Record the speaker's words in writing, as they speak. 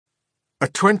A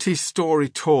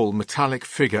 20-story-tall metallic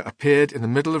figure appeared in the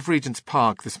middle of Regent's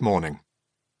Park this morning.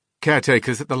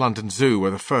 Caretakers at the London Zoo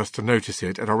were the first to notice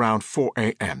it at around 4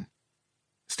 a.m.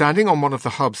 Standing on one of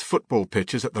the hub's football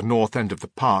pitches at the north end of the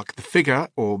park, the figure,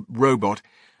 or robot,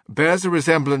 bears a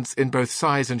resemblance in both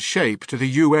size and shape to the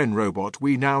UN robot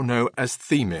we now know as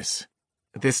Themis.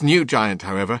 This new giant,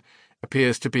 however,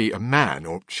 appears to be a man,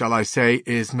 or shall I say,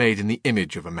 is made in the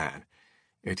image of a man.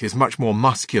 It is much more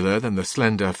muscular than the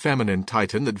slender feminine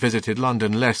Titan that visited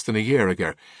London less than a year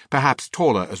ago, perhaps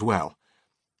taller as well.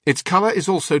 Its colour is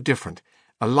also different,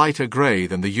 a lighter grey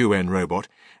than the UN robot,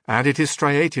 and it is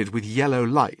striated with yellow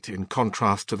light in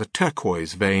contrast to the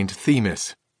turquoise-veined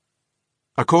Themis.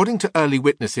 According to early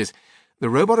witnesses, the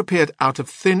robot appeared out of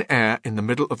thin air in the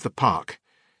middle of the park.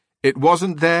 "It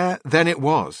wasn't there, then it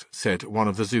was," said one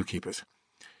of the zookeepers.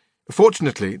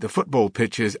 Fortunately, the football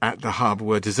pitches at the hub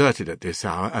were deserted at this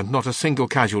hour, and not a single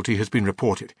casualty has been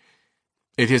reported.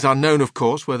 It is unknown, of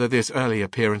course, whether this early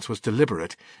appearance was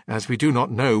deliberate, as we do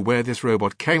not know where this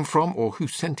robot came from or who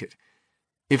sent it.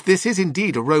 If this is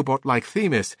indeed a robot like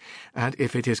Themis, and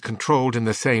if it is controlled in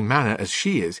the same manner as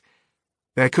she is,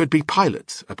 there could be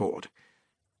pilots aboard.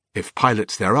 If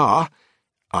pilots there are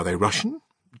they Russian,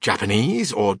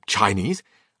 Japanese, or Chinese,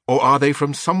 or are they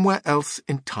from somewhere else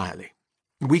entirely?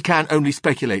 We can only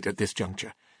speculate at this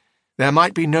juncture. There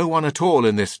might be no one at all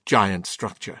in this giant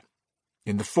structure.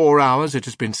 In the 4 hours it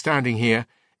has been standing here,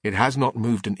 it has not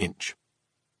moved an inch.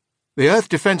 The Earth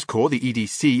Defense Corps, the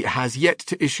EDC, has yet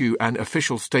to issue an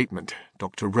official statement.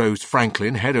 Dr. Rose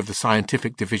Franklin, head of the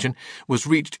scientific division, was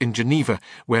reached in Geneva,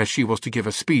 where she was to give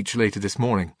a speech later this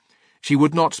morning. She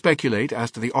would not speculate as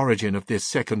to the origin of this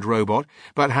second robot,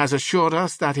 but has assured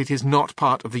us that it is not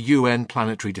part of the UN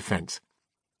planetary defense.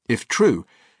 If true,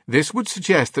 this would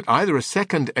suggest that either a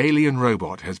second alien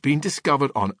robot has been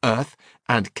discovered on Earth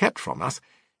and kept from us,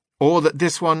 or that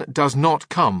this one does not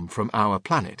come from our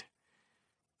planet.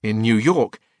 In New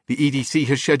York, the EDC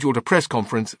has scheduled a press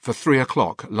conference for 3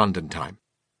 o'clock London time.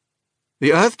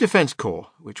 The Earth Defense Corps,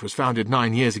 which was founded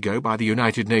 9 years ago by the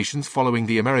United Nations following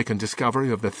the American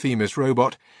discovery of the Themis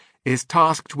robot, is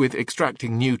tasked with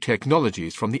extracting new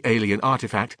technologies from the alien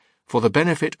artifact for the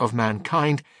benefit of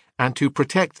mankind and to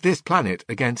protect this planet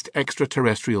against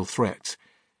extraterrestrial threats.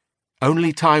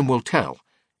 Only time will tell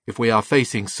if we are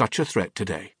facing such a threat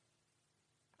today.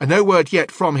 No word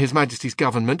yet from His Majesty's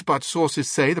government, but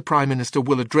sources say the Prime Minister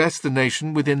will address the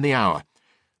nation within the hour.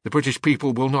 The British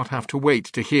people will not have to wait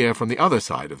to hear from the other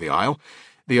side of the aisle.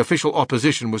 The official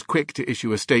opposition was quick to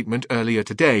issue a statement earlier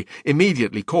today,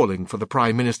 immediately calling for the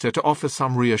Prime Minister to offer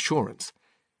some reassurance.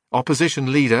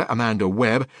 Opposition leader Amanda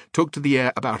Webb took to the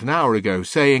air about an hour ago,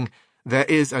 saying, "There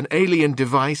is an alien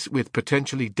device with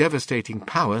potentially devastating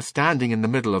power standing in the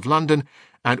middle of London,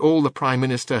 and all the Prime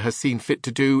Minister has seen fit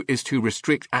to do is to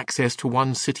restrict access to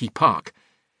one city park.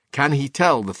 Can he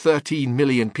tell the 13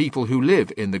 million people who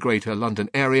live in the Greater London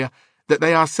area that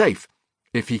they are safe?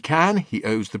 If he can, he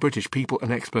owes the British people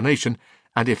an explanation,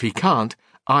 and if he can't,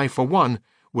 I, for one,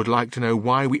 would like to know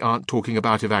why we aren't talking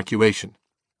about evacuation."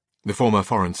 The former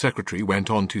Foreign Secretary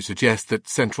went on to suggest that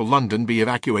central London be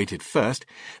evacuated first,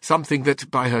 something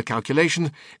that, by her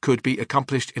calculation, could be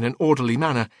accomplished in an orderly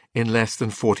manner in less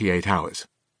than 48 hours.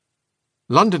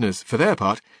 Londoners, for their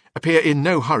part, appear in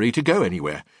no hurry to go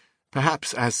anywhere.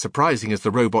 Perhaps as surprising as the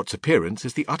robot's appearance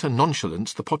is the utter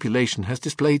nonchalance the population has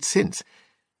displayed since.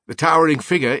 The towering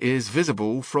figure is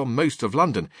visible from most of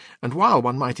London, and while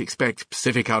one might expect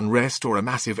civic unrest or a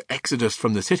massive exodus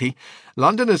from the city,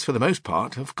 Londoners for the most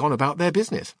part have gone about their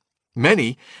business.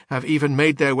 Many have even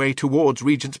made their way towards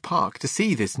Regent's Park to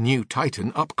see this new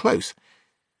Titan up close.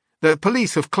 The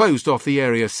police have closed off the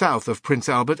area south of Prince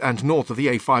Albert and north of the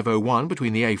A501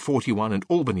 between the A41 and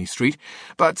Albany Street,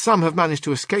 but some have managed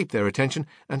to escape their attention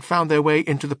and found their way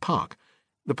into the park.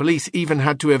 The police even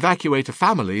had to evacuate a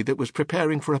family that was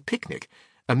preparing for a picnic,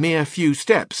 a mere few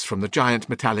steps from the giant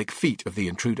metallic feet of the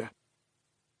intruder.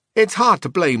 It's hard to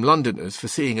blame Londoners for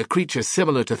seeing a creature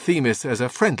similar to Themis as a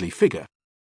friendly figure.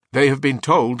 They have been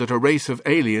told that a race of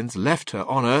aliens left her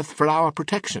on Earth for our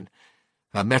protection.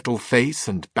 Her metal face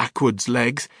and backwards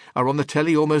legs are on the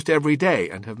telly almost every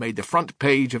day and have made the front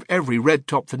page of every red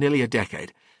top for nearly a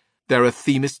decade. There are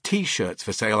Themis T-shirts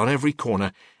for sale on every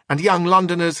corner, and young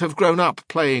Londoners have grown up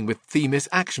playing with Themis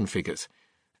action figures.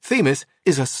 Themis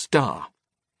is a star.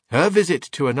 Her visit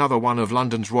to another one of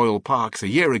London's royal parks a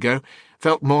year ago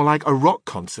felt more like a rock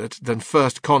concert than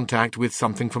first contact with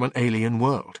something from an alien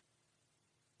world.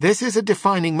 This is a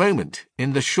defining moment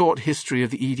in the short history of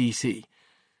the EDC.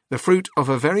 The fruit of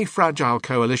a very fragile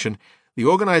coalition, the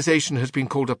organisation has been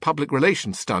called a public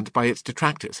relations stunt by its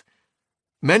detractors.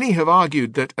 Many have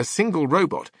argued that a single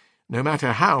robot, no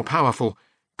matter how powerful,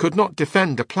 could not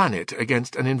defend a planet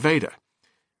against an invader.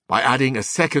 By adding a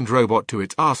second robot to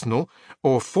its arsenal,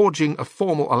 or forging a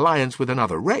formal alliance with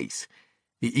another race,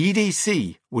 the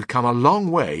EDC would come a long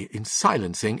way in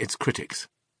silencing its critics.